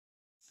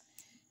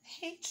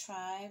Hey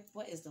tribe,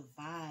 what is the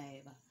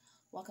vibe?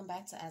 Welcome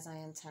back to As I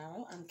Am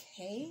Tarot. I'm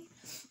Kay,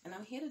 and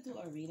I'm here to do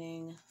a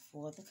reading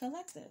for the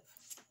collective.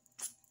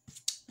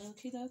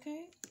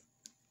 Okay.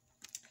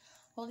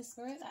 Holy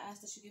Spirit, I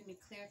ask that you give me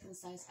clear,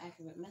 concise,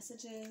 accurate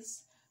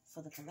messages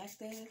for the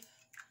collective.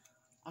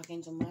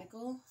 Archangel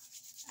Michael,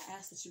 I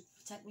ask that you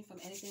protect me from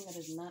anything that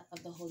is not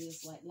of the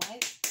holiest white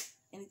light.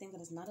 Anything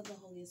that is not of the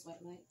holiest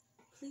white light,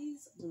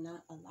 please do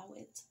not allow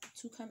it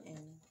to come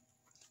in.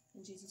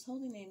 In Jesus'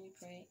 holy name we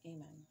pray,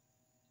 amen.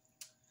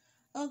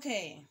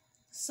 Okay,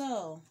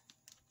 so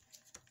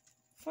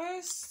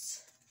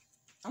first,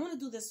 I want to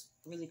do this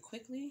really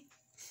quickly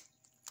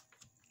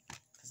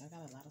because I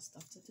got a lot of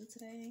stuff to do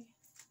today.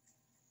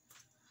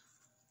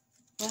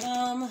 But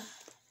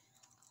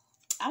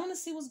I want to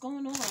see what's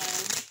going on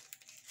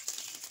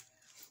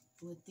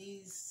with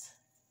these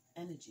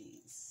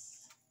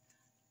energies.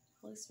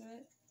 Holy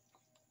Spirit,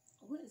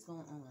 what is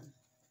going on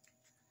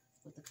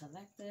with the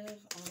collective?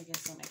 I want to get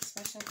some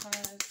expression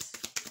cards.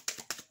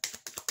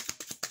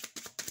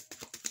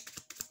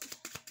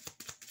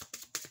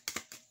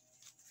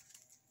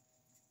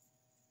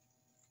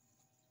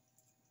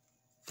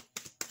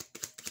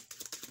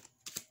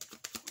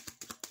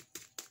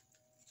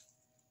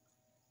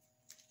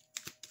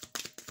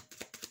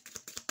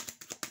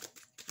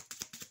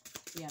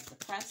 We have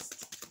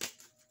depressed.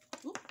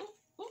 Ooh.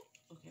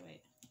 Okay,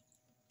 wait.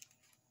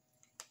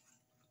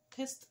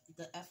 Pissed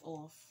the F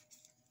off.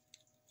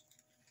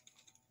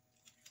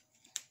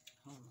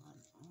 Hold on.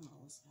 I don't know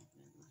what's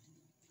happening right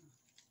now.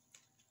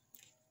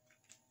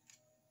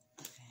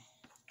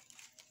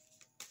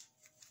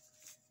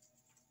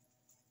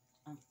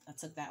 Okay. I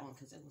took that one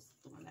because it was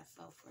the one that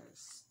fell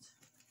first.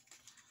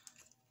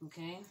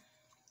 Okay.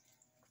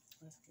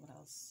 What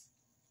else?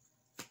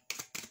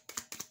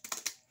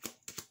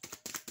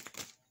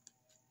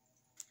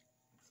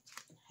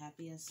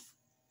 Happy as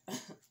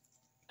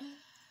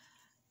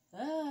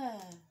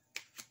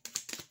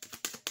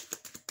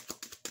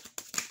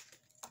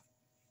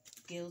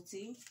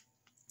guilty,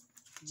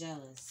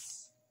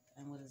 jealous,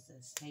 and what is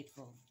this?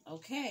 Hateful.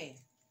 Okay.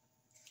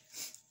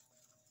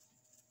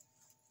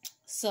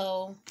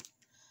 So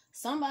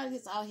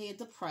somebody's out here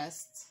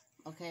depressed,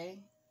 okay?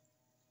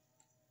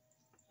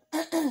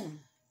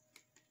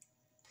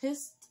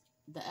 Pissed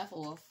the F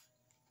off,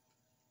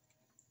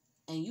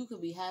 and you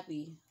could be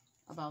happy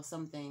about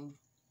something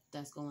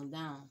that's going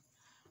down.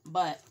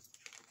 But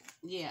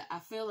yeah, I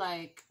feel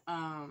like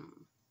let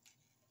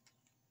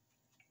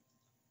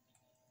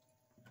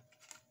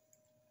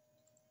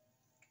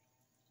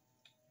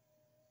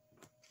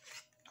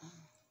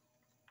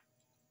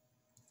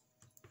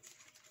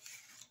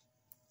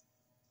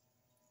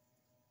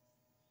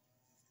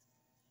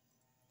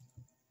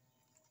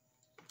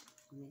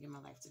me get my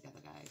life together,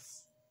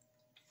 guys.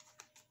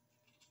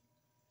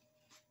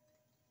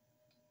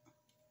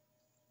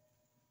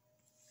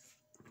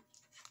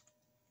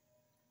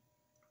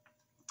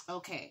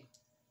 Okay,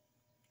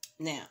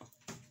 now,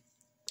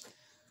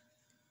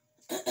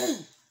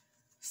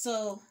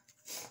 so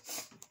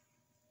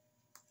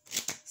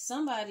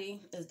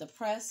somebody is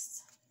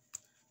depressed,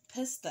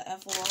 pissed the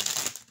F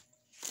off,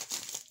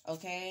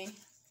 okay?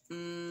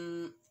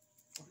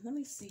 Let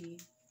me see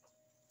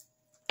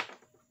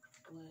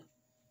what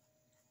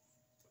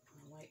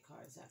my white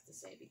cards have to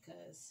say,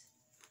 because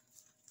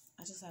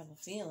I just have a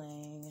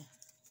feeling.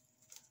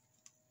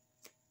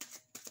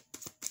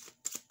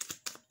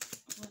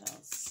 What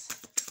else?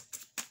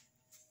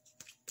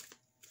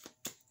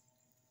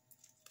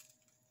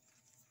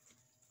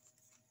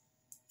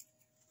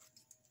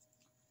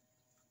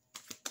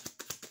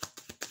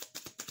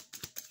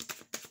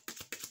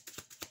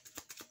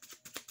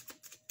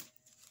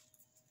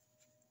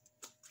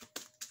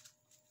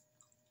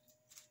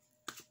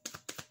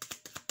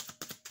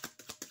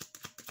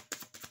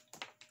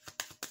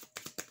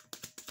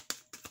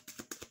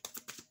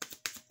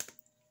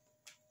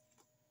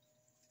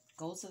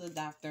 Go to the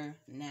doctor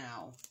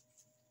now.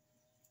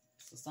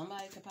 So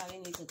somebody could probably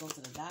need to go to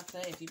the doctor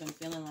if you've been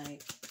feeling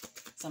like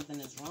something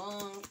is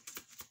wrong.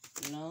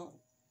 You know,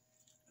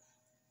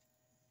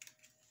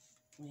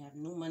 we have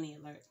new money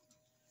alert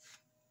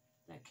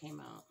that came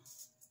out.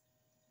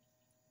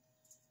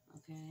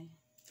 Okay.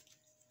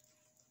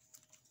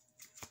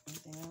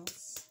 Anything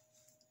else?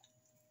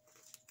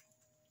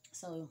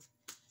 So,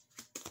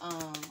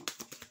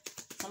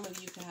 some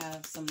of you could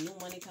have some new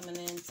money coming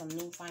in, some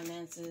new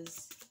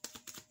finances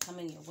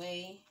coming your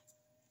way.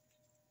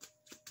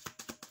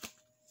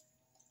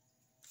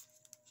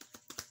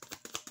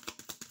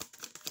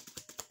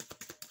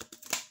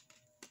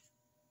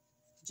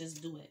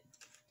 Just do it.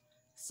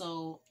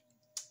 So,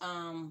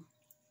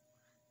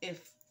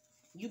 if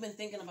you've been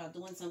thinking about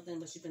doing something,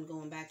 but you've been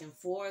going back and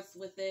forth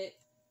with it,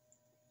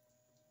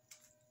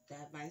 the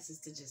advice is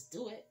to just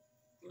do it.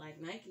 Like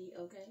Nike,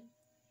 okay?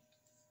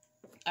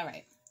 All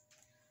right.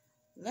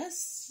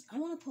 I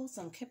want to pull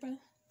some Kipper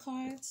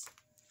cards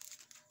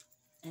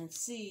and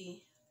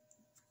see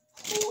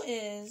who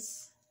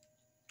is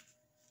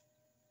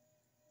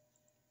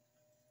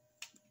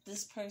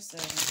this person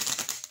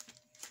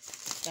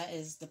that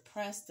is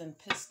depressed and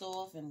pissed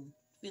off and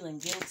feeling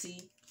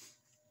guilty,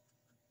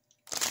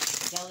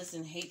 jealous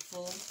and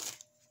hateful.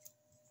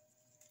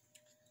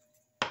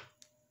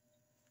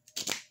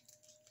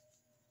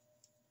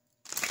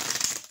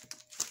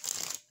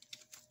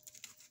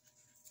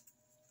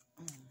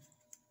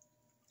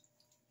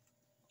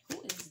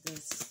 Who is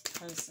this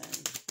person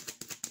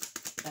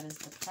that is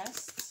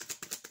depressed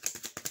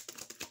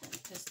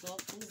and pissed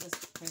off? Who is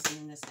this person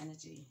in this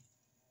energy?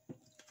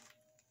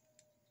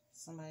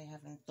 Somebody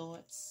having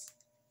thoughts.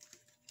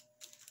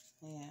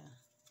 Yeah.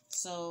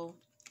 So,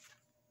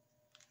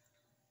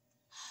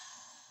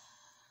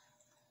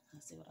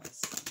 let's see what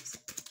else.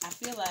 I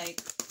feel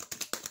like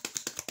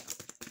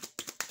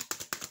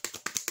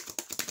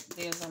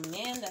there's a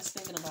man that's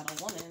thinking about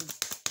a woman,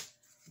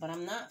 but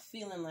I'm not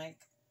feeling like,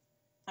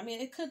 I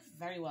mean, it could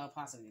very well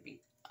possibly be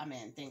a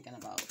man thinking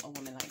about a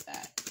woman like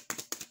that.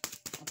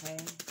 Okay?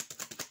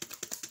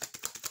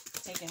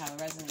 Take it how it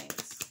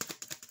resonates.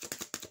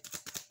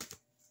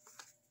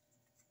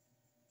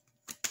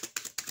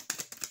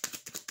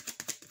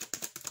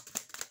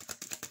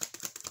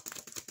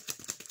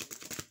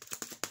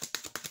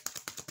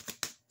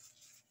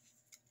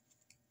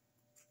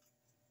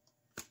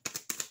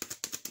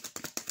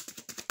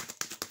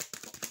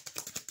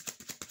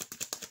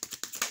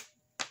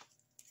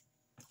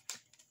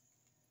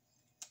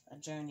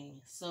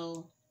 Journey.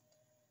 So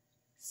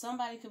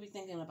somebody could be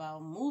thinking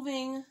about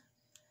moving,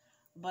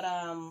 but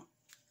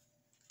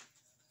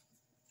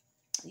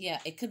yeah,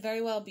 it could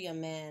very well be a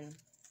man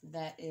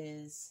that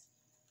is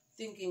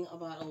thinking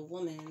about a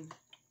woman,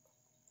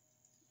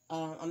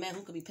 a man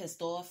who could be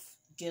pissed off,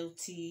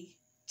 guilty,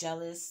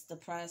 jealous,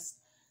 depressed.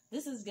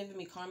 This is giving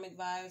me karmic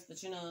vibes,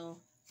 but you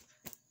know,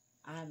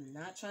 I'm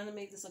not trying to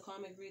make this a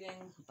karmic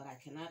reading, but I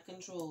cannot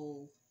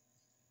control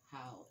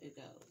how it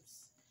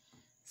goes.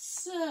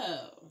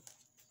 So,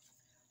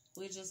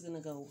 we're just going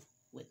to go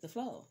with the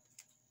flow.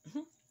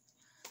 All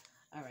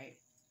right.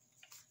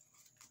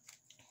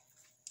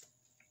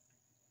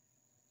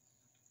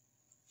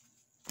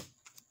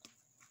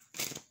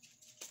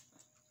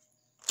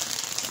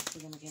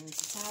 We're going to get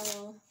into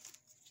tarot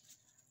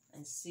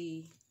and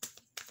see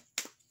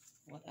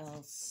what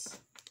else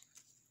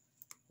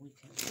we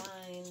can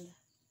find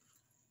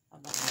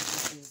about what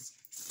this is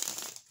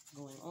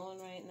going on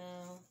right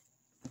now.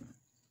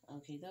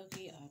 Okie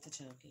dokie,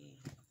 artichoke.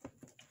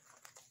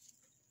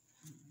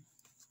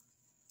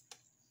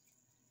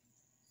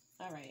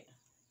 All right.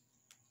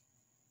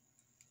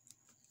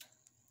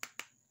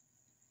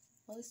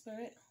 Holy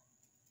Spirit,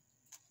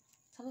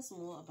 tell us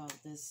more about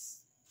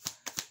this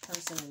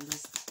person in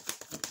this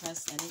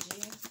depressed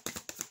energy.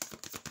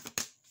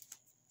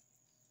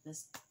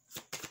 This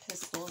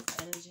pissed off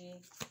energy.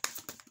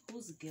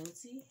 Who's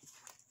guilty?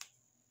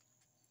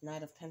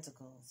 Knight of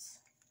Pentacles.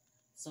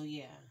 So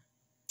yeah.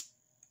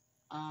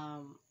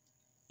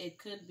 It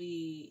could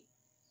be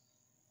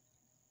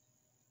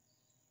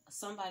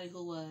somebody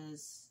who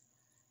was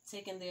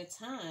taking their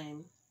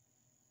time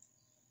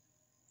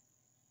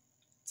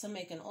to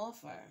make an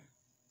offer,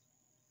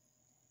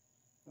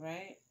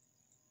 right?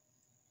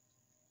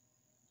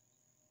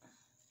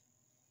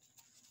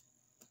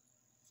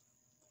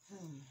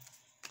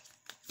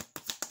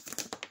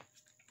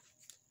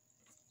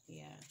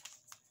 Yeah.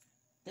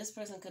 This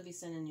person could be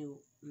sending you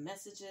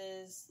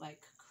messages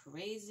like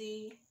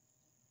crazy.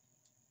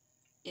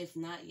 If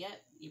not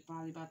yet, you're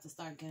probably about to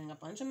start getting a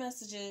bunch of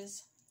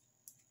messages.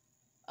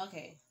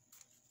 Okay.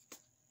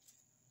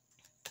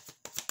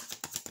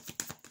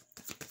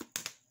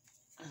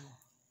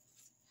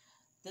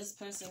 This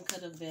person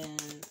could have been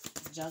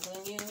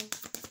juggling you.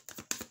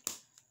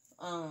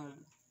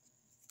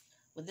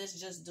 With this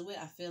Just Do It,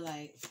 I feel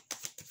like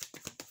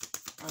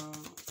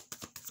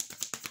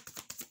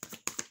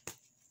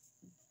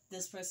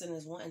this person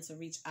is wanting to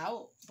reach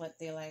out, but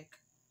they're like,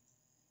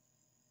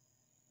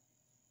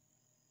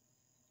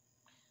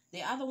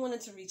 they either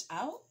wanted to reach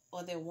out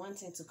or they're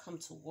wanting to come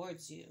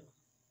towards you.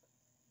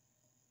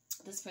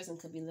 This person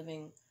could be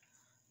living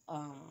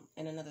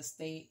in another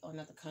state or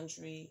another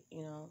country,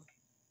 you know.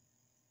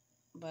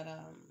 But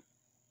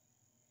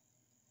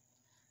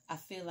I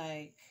feel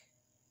like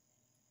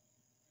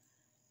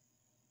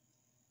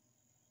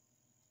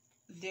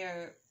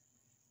they're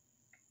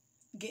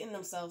getting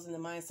themselves in the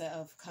mindset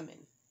of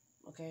coming,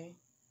 okay,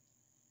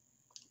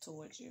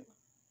 towards you.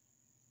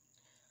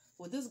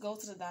 Would this go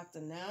to the doctor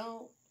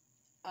now?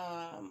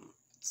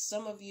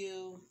 Some of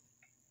you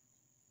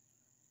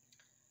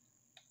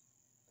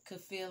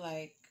could feel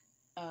like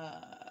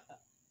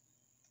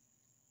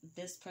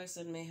this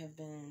person may have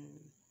been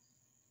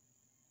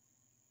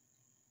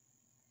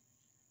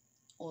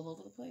all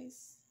over the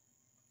place.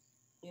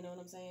 You know what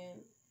I'm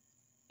saying?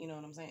 You know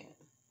what I'm saying?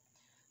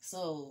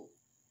 So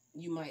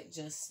you might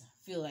just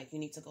feel like you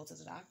need to go to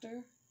the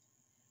doctor.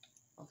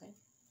 Okay?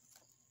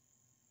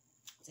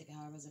 Take it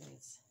how it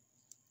resonates.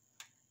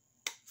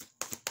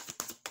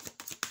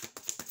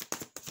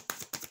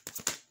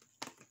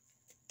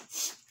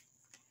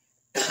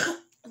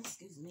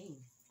 Excuse me.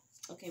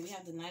 Okay, we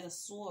have the Knight of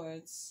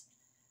Swords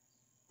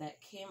that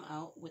came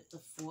out with the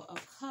Four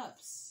of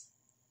Cups.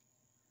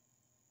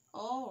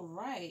 All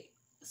right.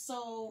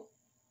 So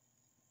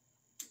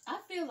I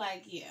feel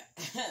like, yeah,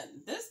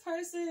 this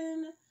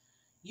person,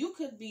 you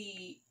could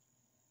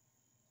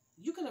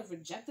have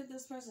rejected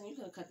this person. You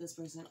could have cut this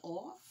person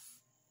off.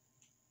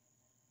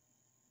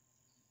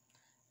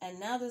 And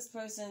now this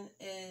person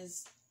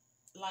is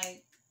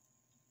like,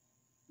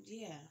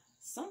 yeah,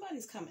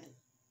 somebody's coming.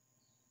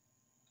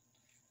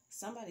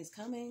 Somebody's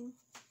coming.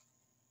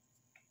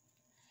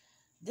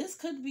 This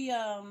could be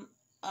a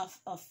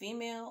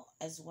female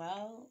as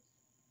well.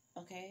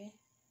 Okay.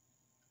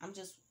 We're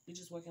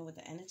just working with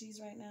the energies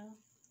right now.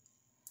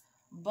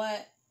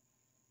 But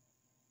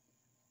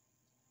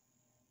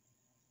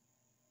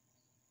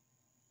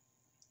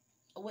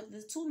with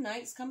the 2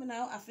 knights coming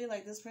out, I feel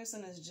like this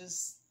person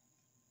is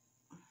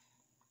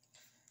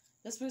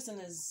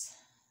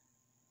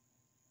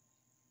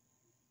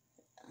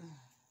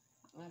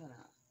I don't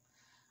know.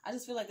 I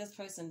just feel like this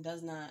person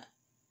does not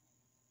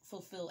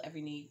fulfill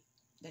every need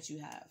that you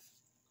have.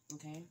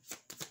 Okay?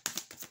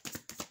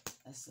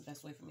 That's the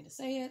best way for me to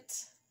say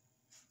it.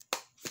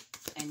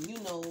 And you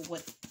know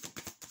what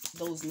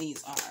those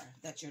needs are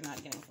that you're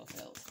not getting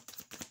fulfilled.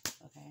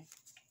 Okay?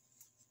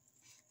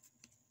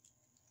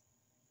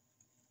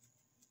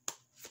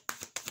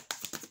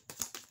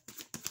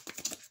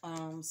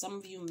 Some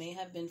of you may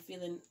have been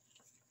feeling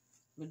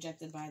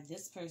rejected by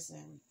this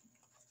person.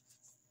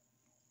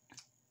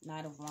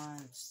 Knight of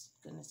Wands.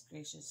 Goodness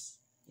gracious.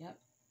 Yep.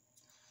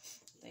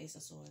 The Ace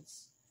of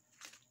Swords.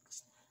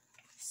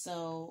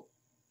 So,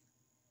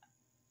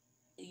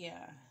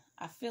 yeah.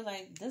 I feel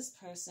like this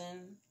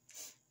person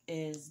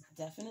is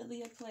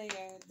definitely a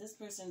player. This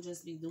person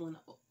just be doing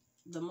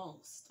the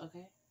most,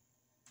 okay?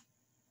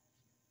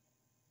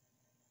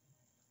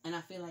 And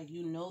I feel like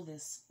you know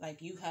this.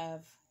 Like you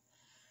have,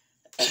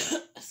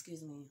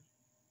 excuse me,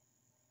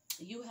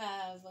 you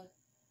have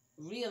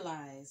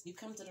realized, you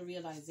come to the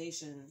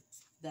realization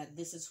that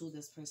this is who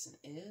this person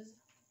is.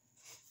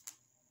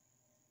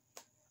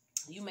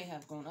 You may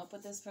have grown up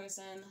with this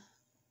person,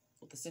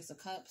 with the 6 of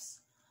Cups.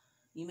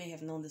 You may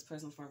have known this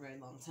person for a very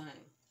long time.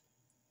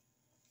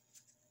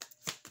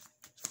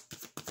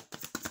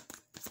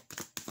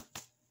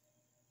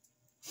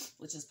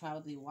 Which is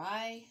probably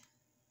why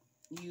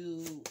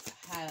you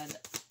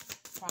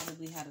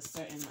probably had a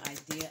certain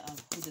idea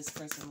of who this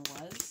person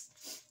was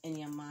in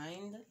your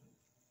mind.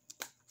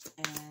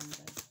 And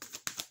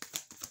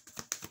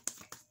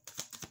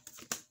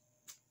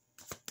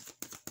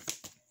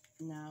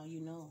now you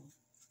know.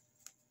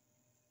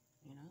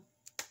 You know?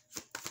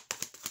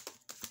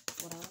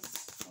 What else?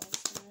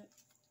 Spirit?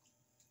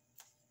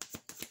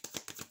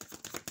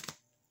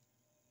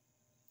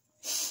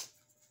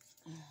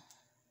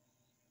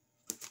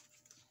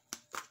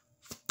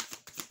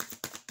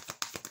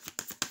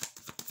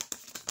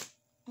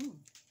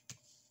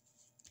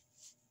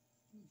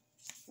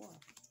 Four.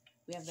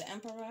 We have the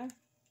Emperor,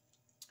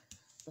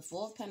 the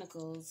 4 of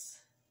Pentacles,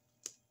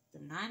 the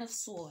 9 of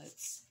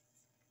Swords,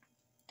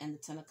 and the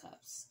 10 of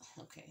Cups.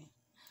 Okay.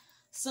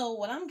 So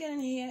what I'm getting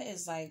here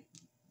is like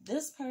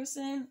this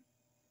person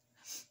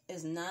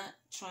is not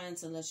trying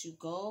to let you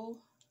go.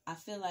 I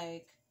feel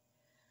like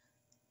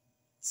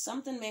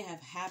something may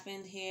have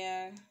happened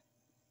here.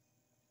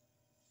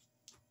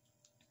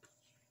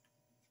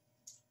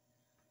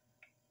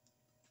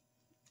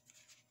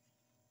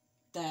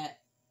 That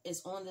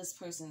is on this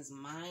person's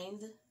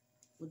mind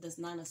with this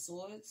 9 of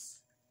Swords.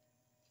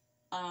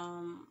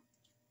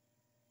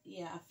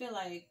 Yeah, I feel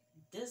like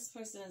this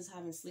person is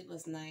having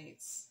sleepless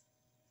nights.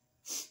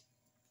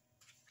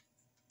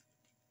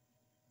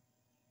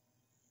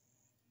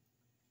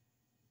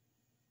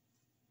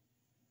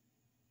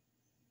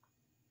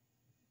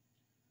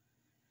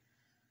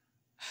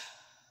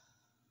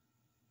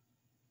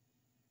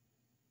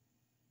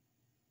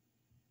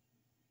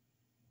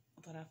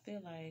 But I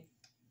feel like,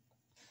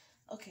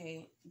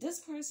 okay, this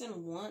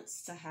person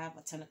wants to have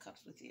a 10 of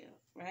Cups with you,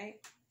 right?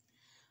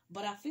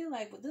 But I feel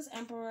like with this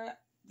Emperor,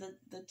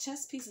 the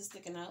chess piece is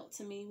sticking out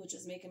to me, which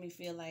is making me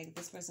feel like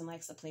this person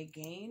likes to play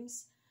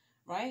games,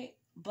 right?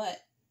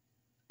 But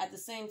at the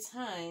same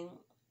time,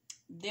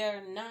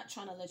 they're not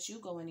trying to let you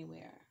go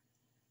anywhere,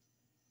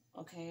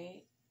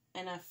 okay?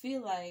 And I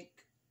feel like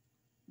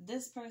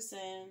this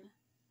person,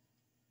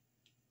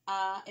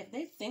 if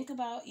they think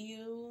about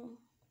you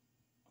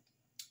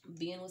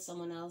being with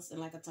someone else in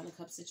like a 10 of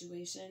Cups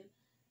situation,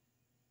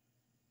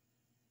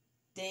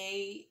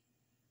 they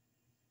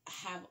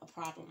have a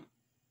problem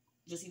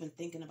just even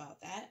thinking about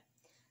that.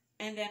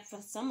 And then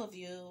for some of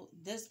you,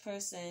 this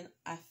person,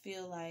 I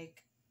feel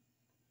like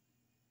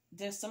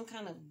there's some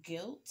kind of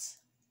guilt.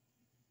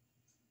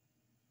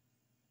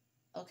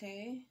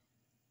 Okay?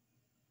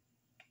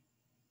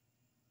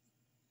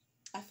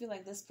 I feel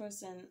like this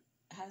person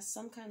has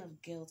some kind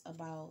of guilt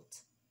about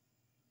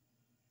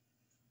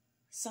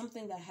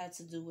something that had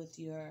to do with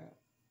your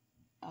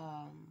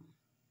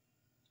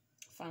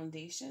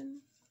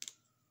foundation.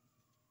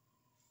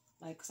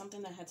 Like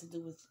something that had to do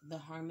with the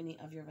harmony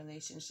of your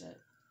relationship.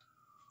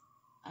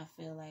 I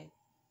feel like,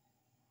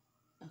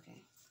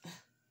 okay.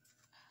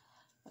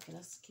 Okay,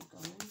 let's keep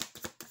going.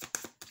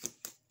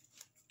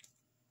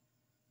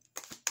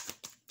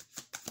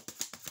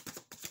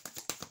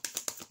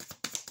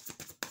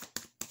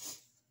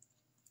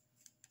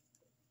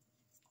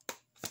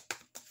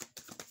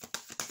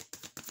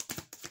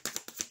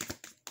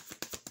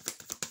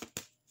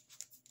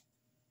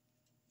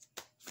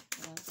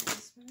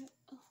 Spirit?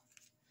 Oh.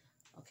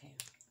 Okay.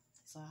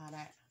 So how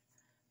that...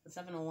 The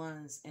Seven of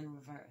Wands in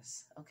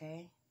reverse.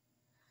 Okay?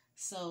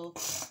 So,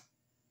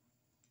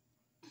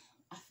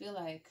 I feel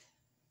like...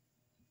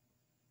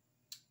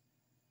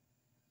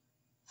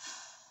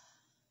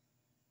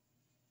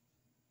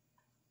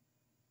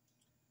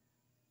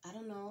 I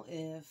don't know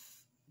if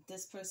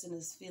this person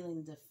is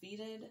feeling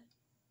defeated.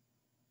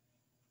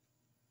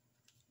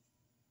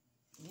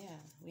 Yeah,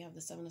 we have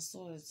the Seven of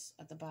Swords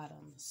at the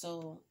bottom.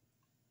 So,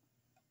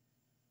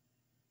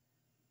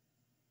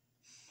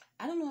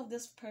 I don't know if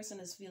this person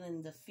is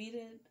feeling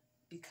defeated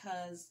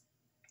because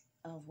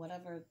of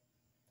whatever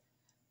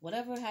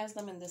has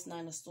them in this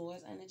Nine of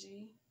Swords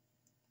energy.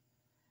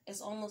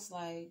 It's almost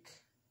like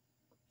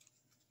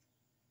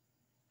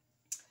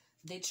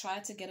they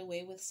tried to get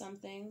away with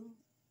something,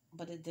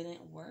 but it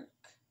didn't work.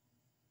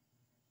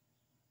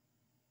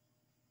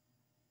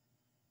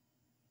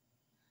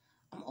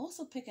 I'm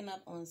also picking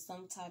up on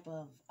some type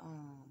of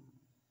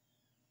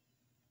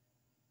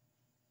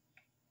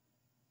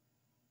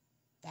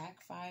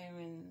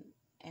backfiring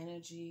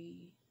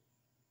energy.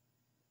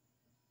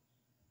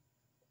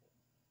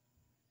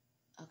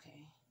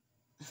 Okay.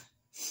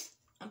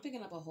 I'm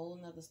picking up a whole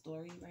nother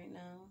story right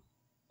now.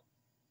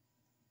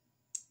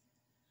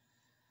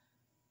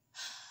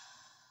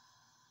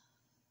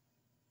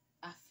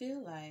 I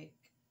feel like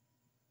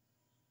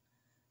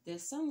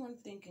there's someone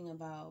thinking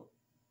about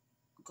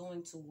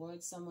going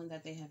towards someone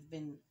that they have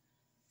been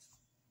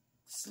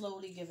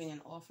slowly giving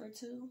an offer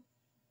to.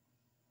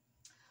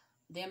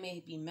 There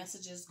may be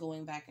messages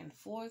going back and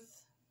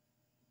forth.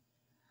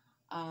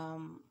 I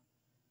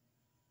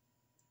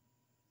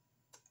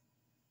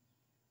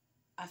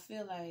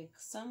feel like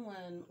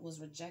someone was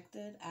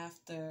rejected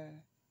after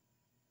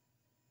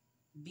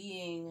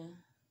being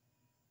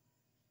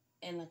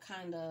in a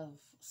kind of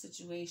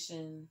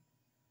situation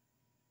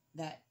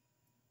that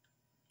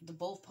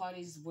both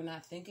parties were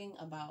not thinking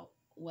about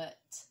what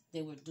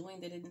they were doing.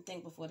 They didn't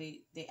think before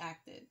they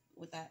acted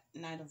with that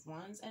Knight of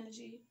Wands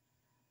energy.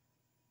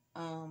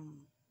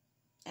 And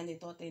they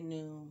thought they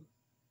knew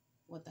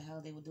what the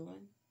hell they were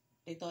doing.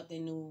 They thought they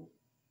knew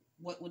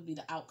what would be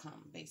the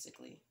outcome,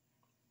 basically.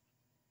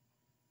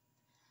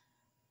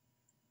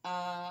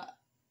 And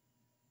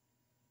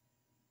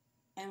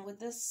with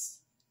this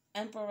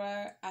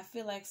Emperor, I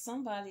feel like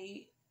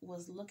somebody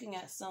was looking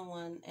at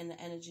someone in the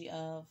energy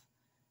of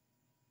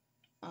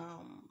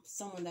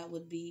someone that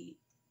would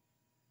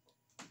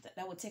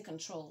take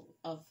control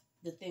of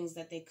the things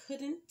that they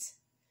couldn't,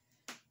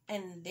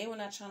 and they were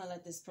not trying to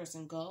let this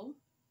person go.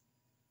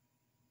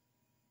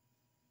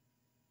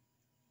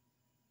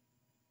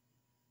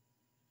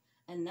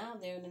 And now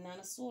they're in the Nine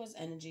of Swords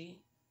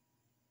energy,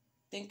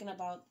 thinking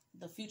about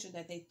the future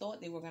that they thought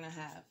they were going to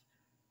have,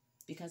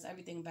 because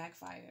everything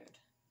backfired.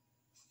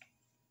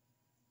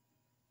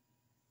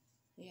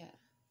 Yeah.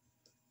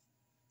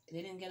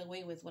 They didn't get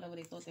away with whatever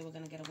they thought they were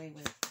going to get away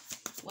with.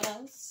 What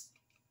else?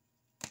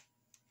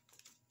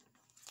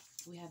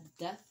 We have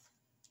death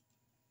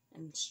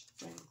and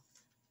strength.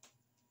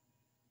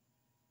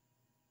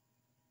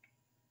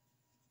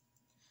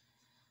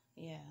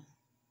 Yeah.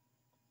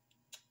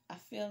 I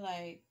feel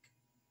like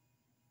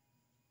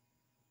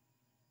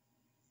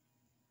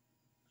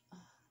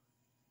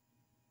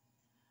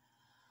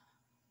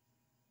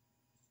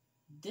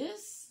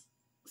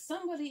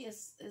somebody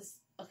is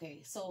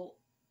okay, so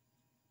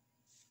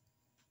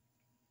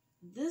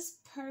this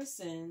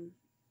person,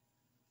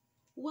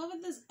 whoever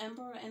this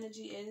Emperor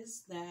energy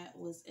is that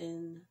was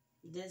in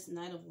this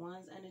Knight of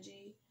Wands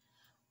energy,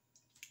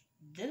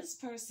 this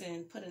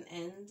person put an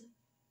end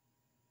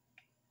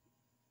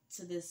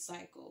to this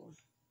cycle,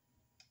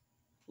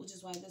 which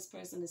is why this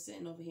person is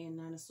sitting over here in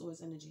Nine of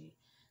Swords energy.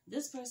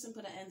 This person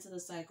put an end to the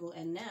cycle,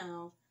 and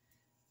now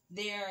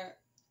they're,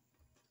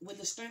 with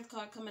the Strength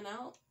card coming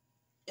out,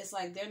 it's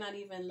like they're not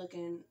even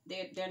looking,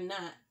 they're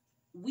not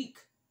weak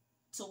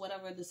to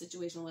whatever the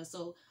situation was.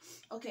 So,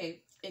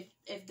 okay,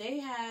 if they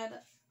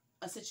had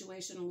a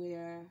situation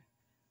where,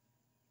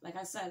 like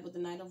I said, with the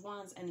Knight of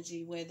Wands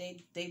energy, where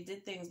they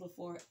did things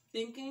before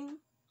thinking,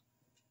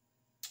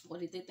 or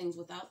they did things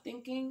without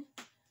thinking,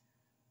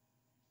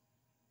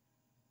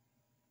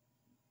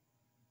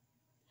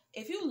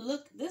 if you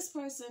look, this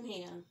person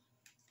here,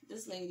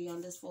 this lady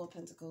on this Four of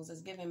Pentacles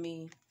is giving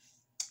me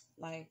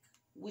like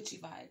witchy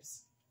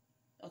vibes.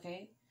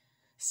 Okay?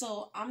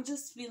 So I'm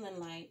just feeling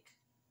like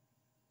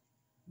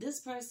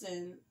this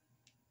person,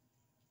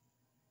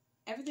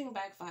 everything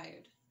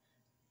backfired.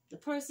 The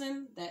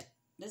person that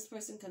this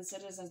person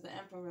considers as the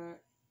Emperor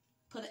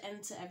put an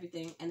end to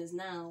everything and is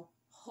now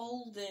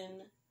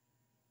holding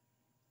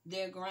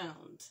their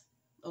ground.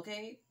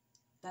 Okay?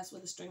 That's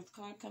where the Strength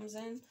card comes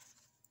in.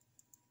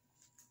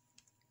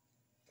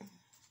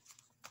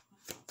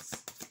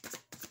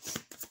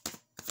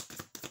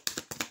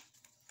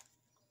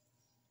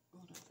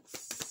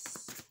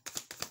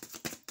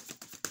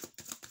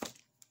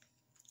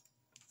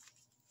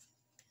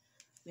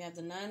 We have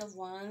the Nine of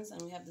Wands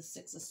and we have the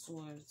Six of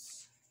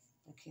Swords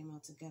that came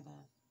out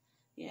together.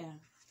 Yeah.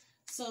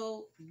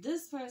 So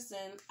this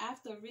person,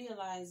 after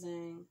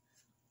realizing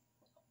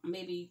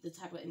maybe the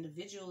type of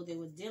individual they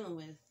were dealing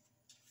with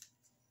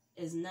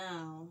is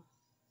now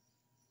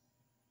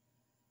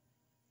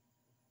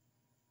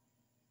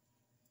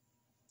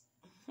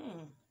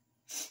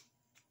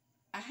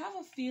I have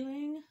a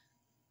feeling,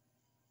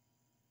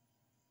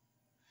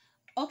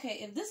 okay,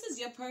 if this is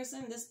your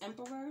person, this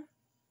Emperor,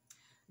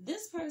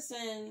 this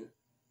person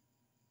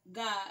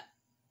got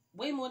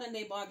way more than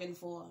they bargained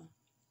for.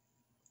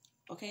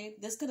 Okay,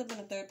 this could have been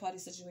a third party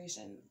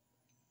situation.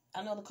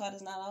 I know the card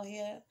is not out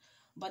here,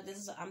 but this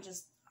is,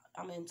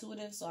 I'm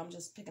intuitive, so I'm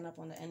just picking up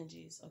on the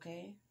energies,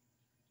 okay?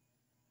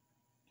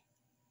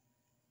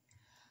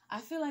 I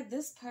feel like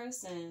this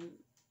person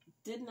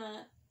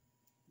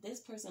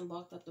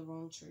barked up the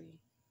wrong tree.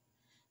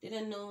 They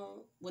didn't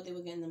know what they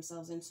were getting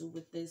themselves into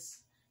with this,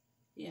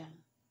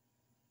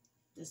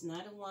 this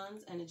Knight of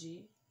Wands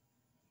energy.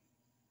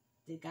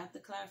 They got the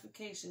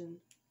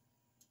clarification,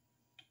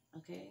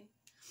 okay?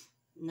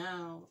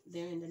 Now,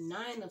 they're in the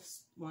Nine of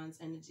Wands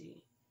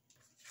energy,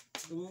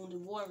 the Wounded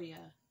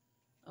Warrior,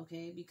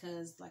 okay?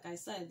 Because, like I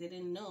said, they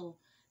didn't know.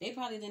 They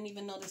probably didn't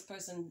even know this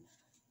person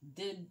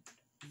did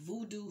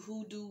voodoo,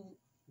 hoodoo,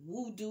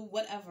 voodoo,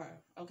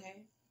 whatever,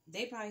 okay?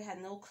 They probably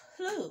had no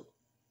clue.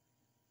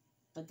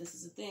 But this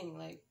is the thing,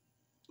 like,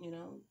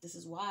 this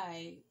is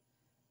why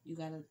you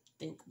gotta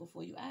think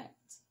before you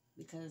act.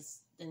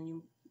 Because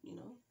then you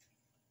know.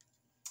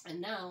 And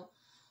now,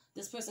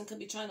 this person could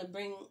be trying to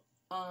bring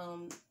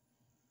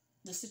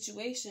the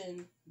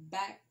situation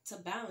back to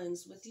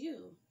balance with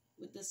you,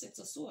 with the Six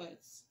of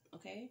Swords,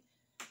 okay?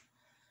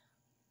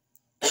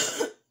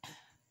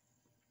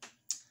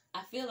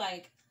 I feel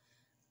like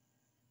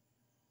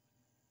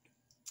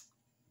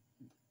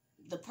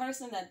the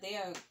person that they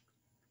are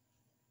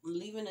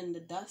leaving in the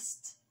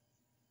dust,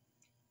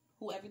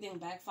 who everything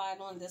backfired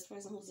on, this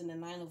person who's in the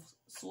Nine of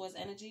Swords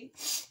energy,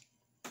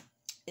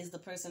 is the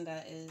person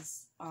that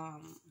is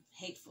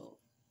hateful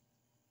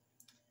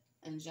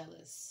and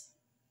jealous.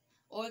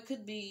 Or it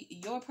could be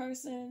your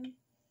person,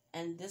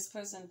 and this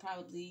person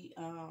probably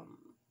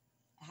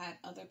had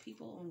other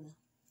people on the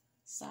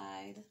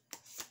side.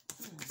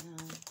 I don't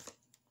know.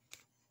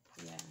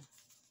 Yeah,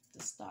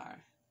 the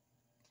Star.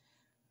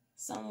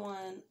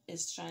 Someone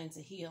is trying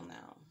to heal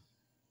now.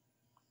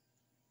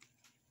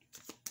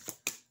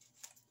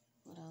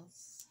 What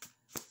else?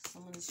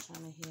 Someone is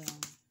trying to heal.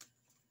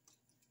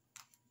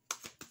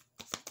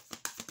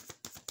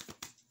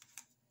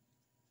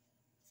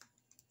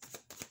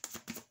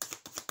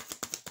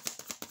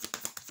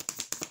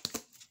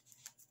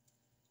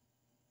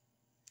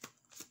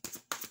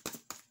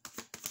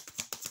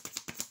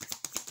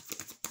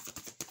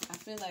 I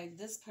feel like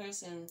this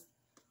person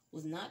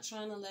was not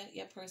trying to let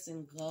your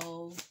person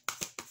go,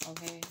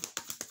 okay?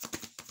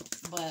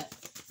 But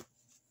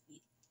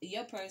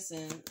your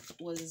person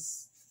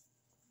was,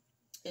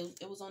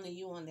 it was only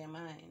you on their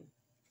mind.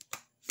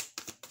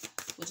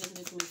 Which just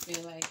makes me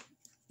feel like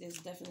there's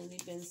definitely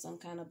been some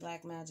kind of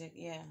black magic.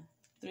 Yeah,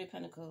 Three of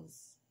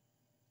Pentacles.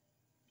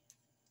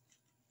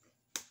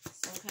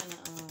 Some kind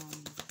of,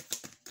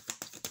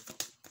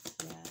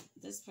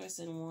 this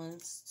person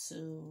wants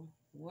to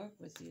work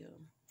with you.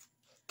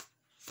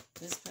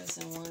 This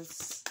person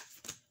wants,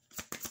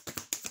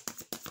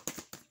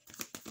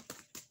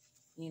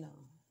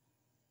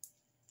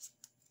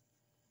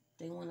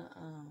 they want to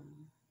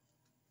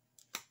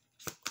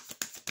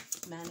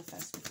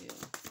manifest with you.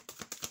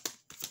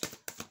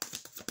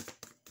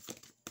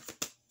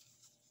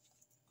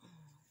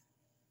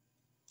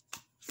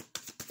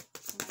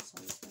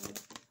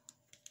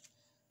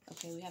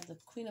 Okay, we have the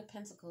Queen of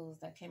Pentacles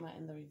that came out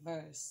in the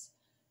reverse.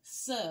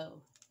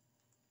 So,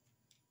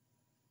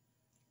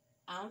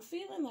 I'm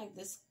feeling like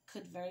this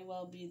could very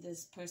well be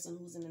this person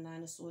who's in the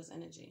Nine of Swords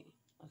energy.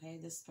 Okay,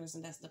 this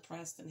person that's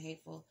depressed and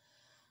hateful.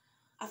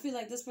 I feel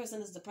like this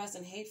person is depressed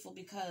and hateful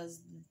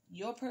because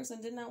your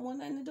person did not want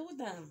nothing to do with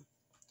them.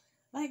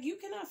 Like, you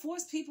cannot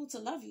force people to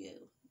love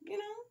you,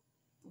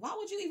 Why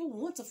would you even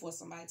want to force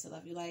somebody to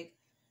love you? Like,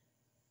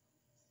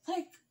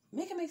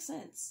 make it make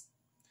sense.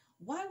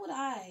 Why would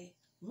I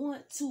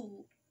want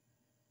to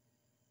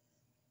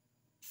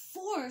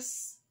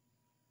force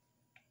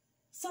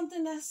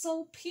something that's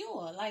so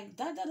pure? Like,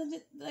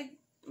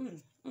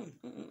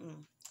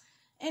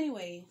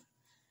 Anyway,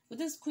 with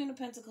this Queen of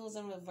Pentacles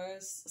in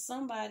reverse,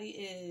 somebody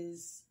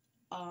is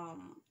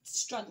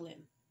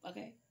struggling,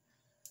 okay?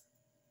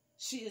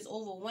 She is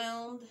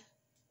overwhelmed,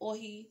 or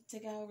he,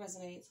 take it how it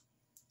resonates,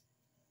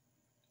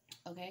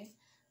 okay?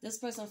 This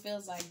person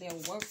feels like they're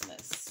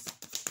worthless.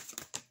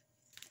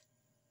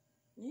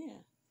 Yeah.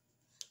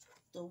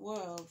 The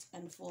World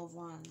and the Four of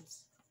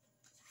Wands.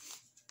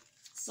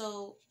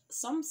 So,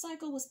 some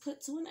cycle was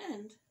put to an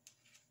end,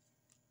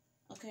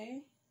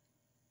 okay?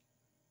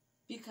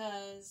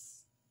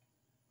 Because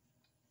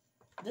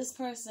this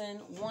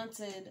person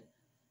wanted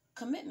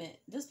commitment.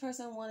 This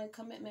person wanted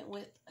commitment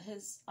with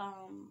his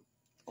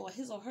or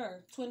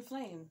her twin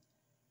flame.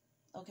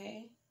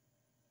 Okay?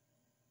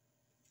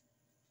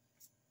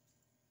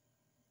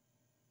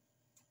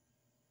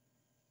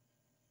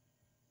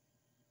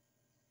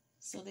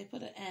 So they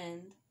put an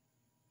end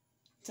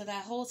to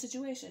that whole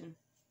situation.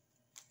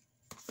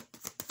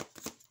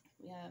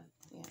 We have,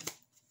 yeah.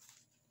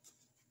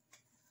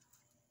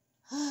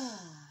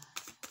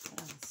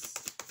 What else?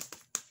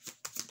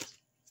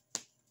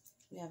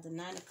 We have the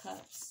Nine of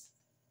Cups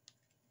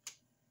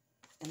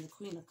and the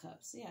Queen of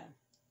Cups, yeah.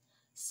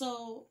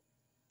 So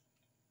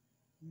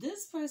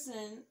this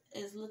person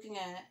is looking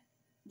at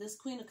this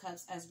Queen of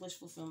Cups as wish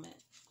fulfillment.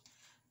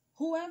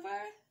 Whoever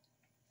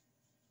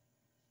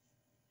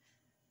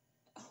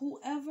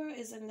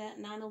is in that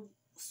Nine of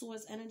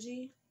Swords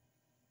energy,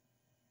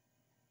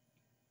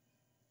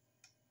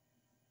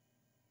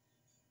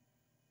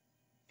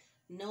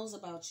 knows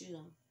about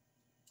you.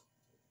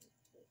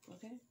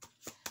 Okay?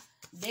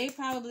 They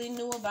probably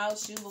knew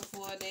about you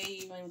before they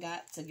even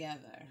got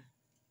together.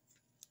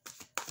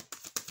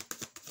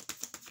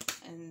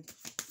 And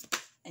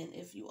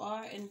if you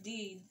are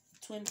indeed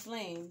twin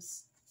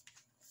flames,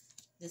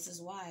 this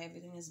is why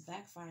everything is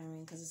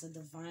backfiring, because it's a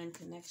divine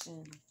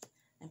connection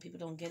and people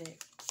don't get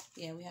it.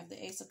 Yeah, we have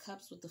the Ace of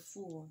Cups with the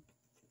Fool.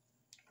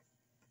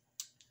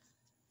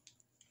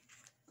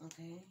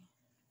 Okay.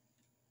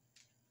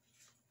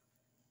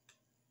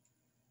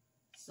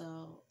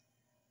 So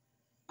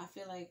I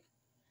feel like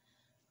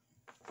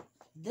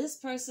this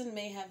person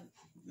may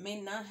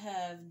not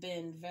have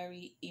been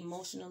very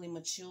emotionally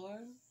mature,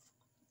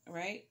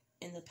 right,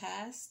 in the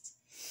past.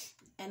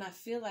 And I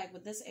feel like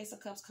with this Ace of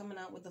Cups coming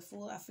out with the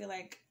Fool, I feel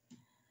like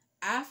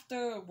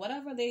after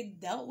whatever they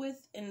dealt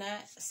with in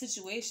that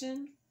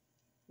situation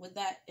with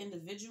that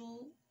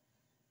individual,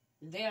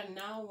 they are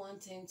now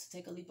wanting to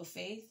take a leap of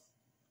faith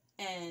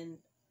and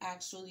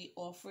actually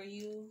offer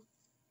you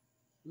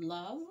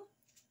love,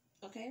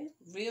 okay?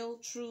 A real,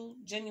 true,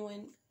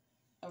 genuine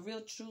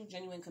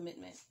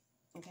commitment,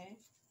 okay?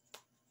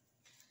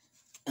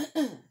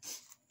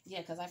 Yeah,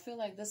 because I feel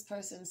like this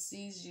person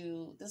sees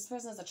you, this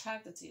person is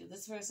attracted to you,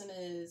 this person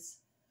is,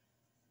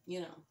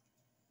 you know,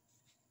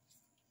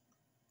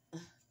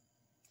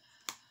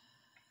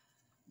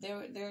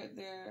 they're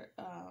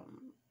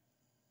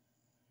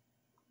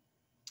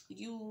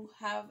you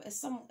have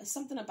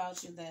something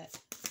about you that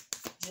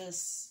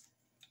just,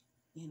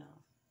 you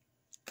know,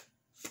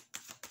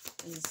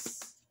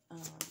 is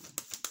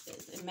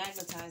it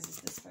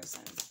magnetizes this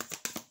person.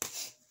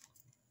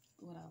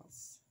 What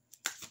else?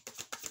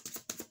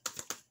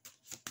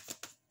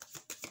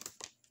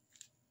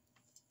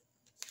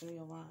 Three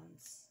of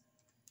Wands.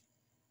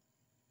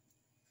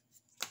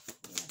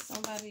 Yeah,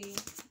 somebody,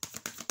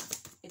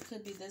 it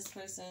could be this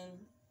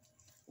person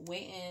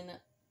waiting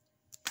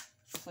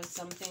for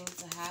something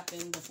to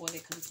happen before they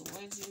come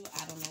towards you.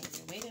 I don't know what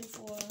they're waiting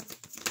for.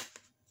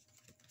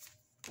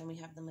 Then we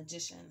have the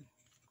Magician.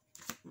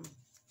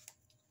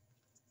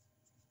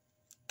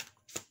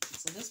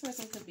 So this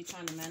person could be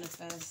trying to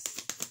manifest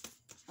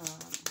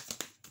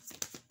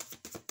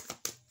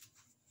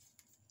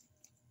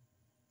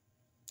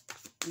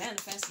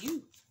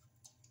you,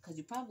 because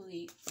you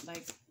probably,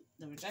 like,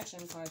 the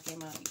rejection card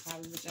came out, you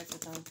probably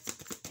rejected them,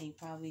 and you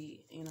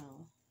probably, you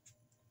know,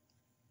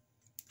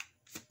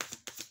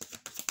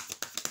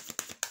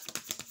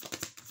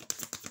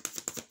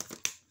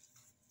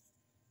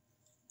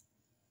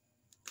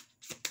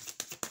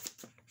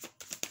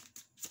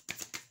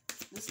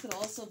 this could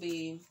also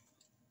be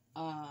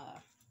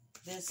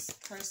this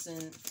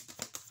person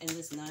in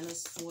this Nine of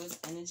Swords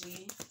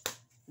energy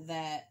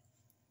that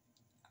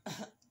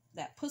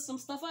that put some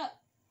stuff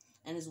up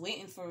and is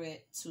waiting for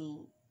it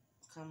to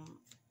come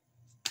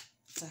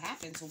to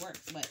happen, to work.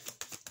 But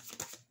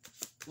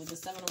with the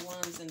Seven of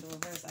Wands in the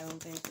reverse, I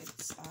don't think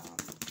it's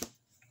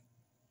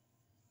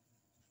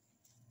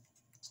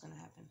gonna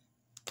happen.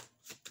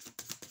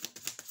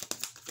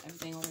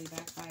 Everything already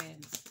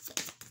backfired.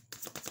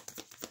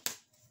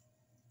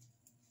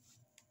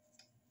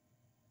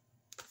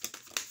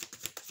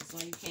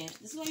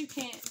 This is why you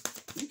can't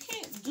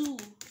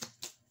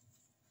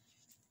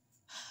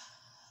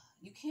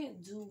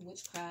do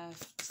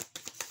witchcraft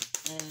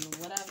and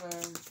whatever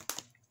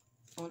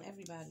on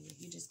everybody.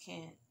 You just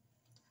can't.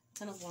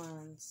 Ten of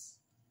Wands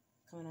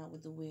coming out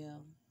with the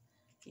Wheel.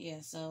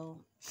 Yeah,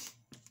 so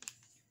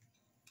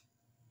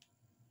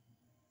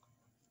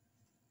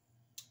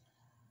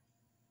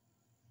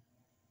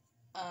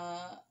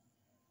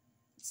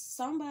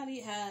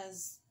somebody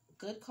has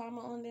good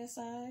karma on their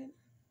side,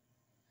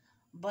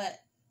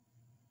 but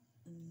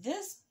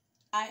this,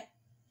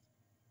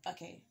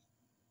 okay.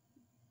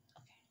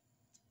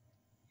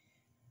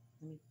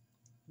 Let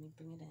me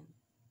bring it in.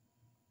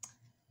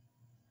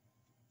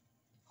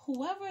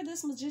 Whoever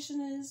this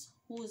Magician is,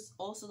 who is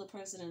also the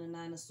person in the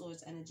Nine of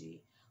Swords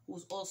energy, who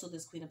is also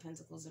this Queen of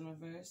Pentacles in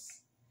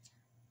reverse,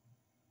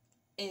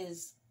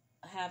 is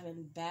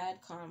having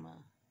bad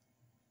karma.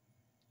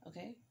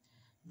 Okay?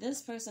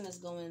 This person is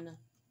going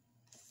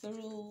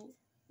through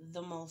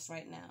the most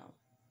right now.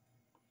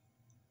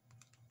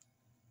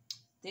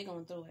 They're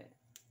going through it.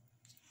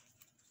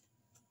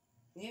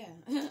 Yeah.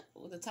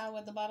 With the Tower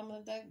at the bottom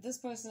of the deck, this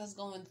person is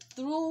going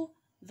through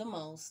the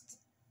most.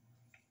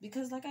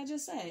 Because like I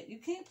just said, you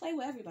can't play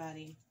with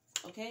everybody.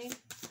 Okay?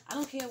 I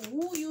don't care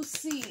who you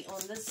see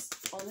on this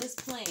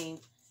plane,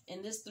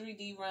 in this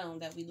 3D realm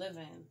that we live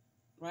in.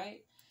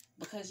 Right?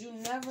 Because you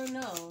never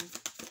know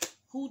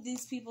who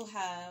these people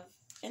have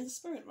in the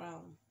spirit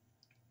realm.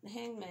 The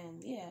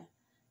Hangman, yeah.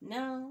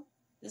 Now,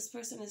 this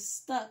person is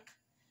stuck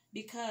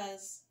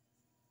because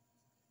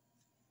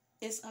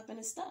it's up and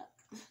it's stuck.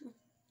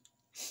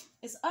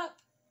 It's up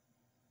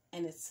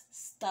and it's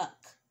stuck.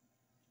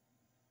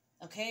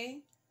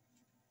 Okay?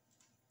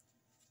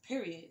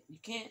 Period. You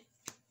can't,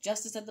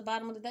 justice at the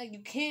bottom of the deck,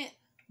 you can't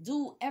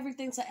do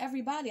everything to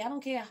everybody. I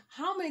don't care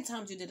how many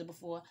times you did it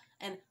before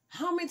and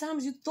how many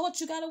times you thought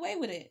you got away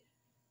with it.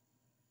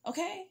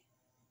 Okay?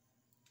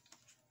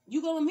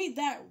 You're going to meet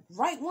that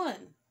right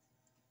one.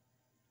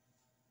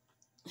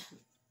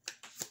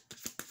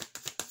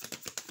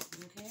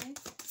 Okay?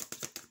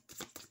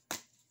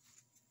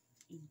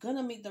 You're going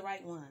to meet the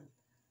right one.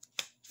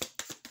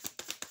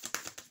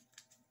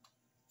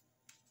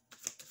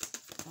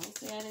 Don't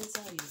say I didn't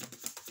tell you.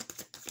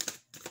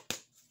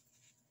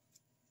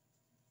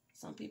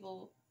 Some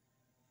people,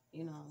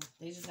 you know,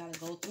 they just got to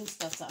go through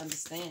stuff to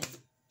understand.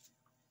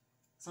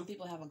 Some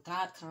people have a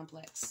God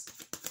complex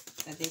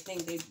that they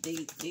think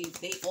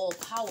they all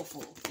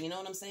powerful. You know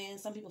what I'm saying?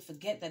 Some people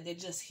forget that they're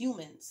just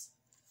humans.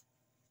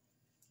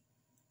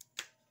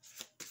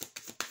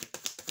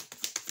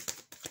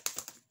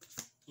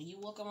 And you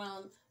walk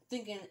around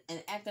thinking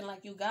and acting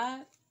like you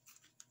God.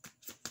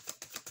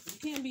 You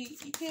can't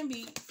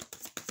be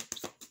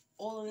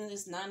all in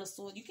this Nine of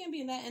Swords. You can't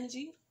be in that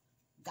energy.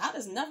 God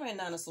is never in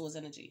Nine of Swords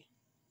energy.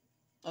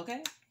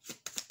 Okay?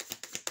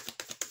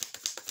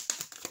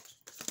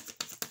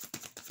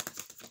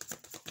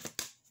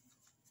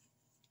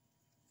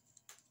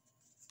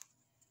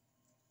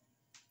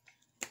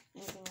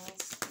 Anything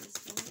else?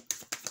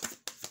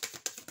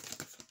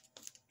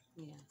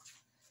 Yeah.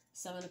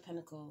 Seven of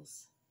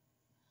Pentacles.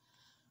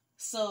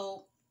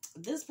 So,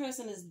 this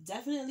person is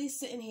definitely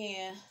sitting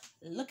here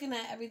looking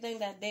at everything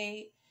that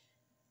they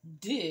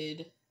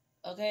did,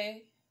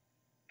 okay?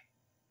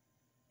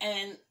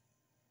 And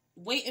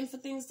waiting for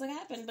things to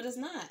happen, but it's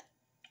not.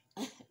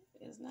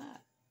 It's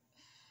not.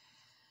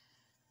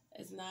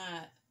 It's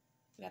not.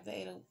 We got the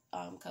Eight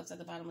of Cups at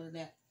the bottom of the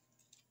deck.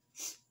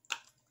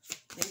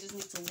 They just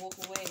need to walk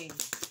away.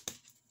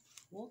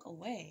 Walk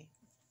away.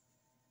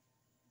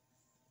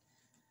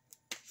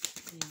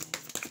 Yeah.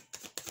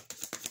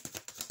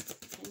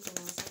 Anything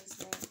else on this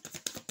deck?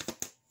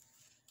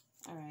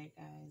 Alright,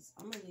 guys.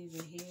 I'm going to leave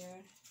it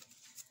here.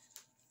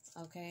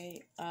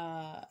 Okay.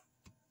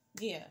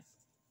 Yeah.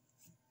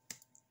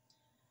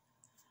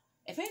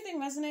 If anything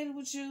resonated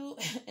with you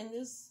in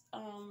this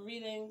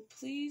reading,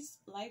 please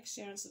like,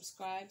 share, and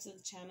subscribe to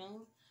the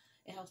channel.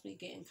 It helps me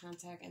get in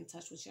contact and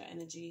touch with your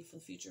energy for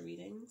future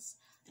readings,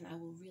 and I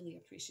will really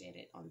appreciate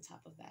it on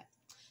top of that.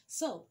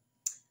 So,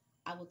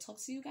 I will talk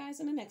to you guys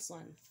in the next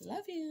one.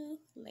 Love you.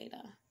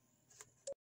 Later.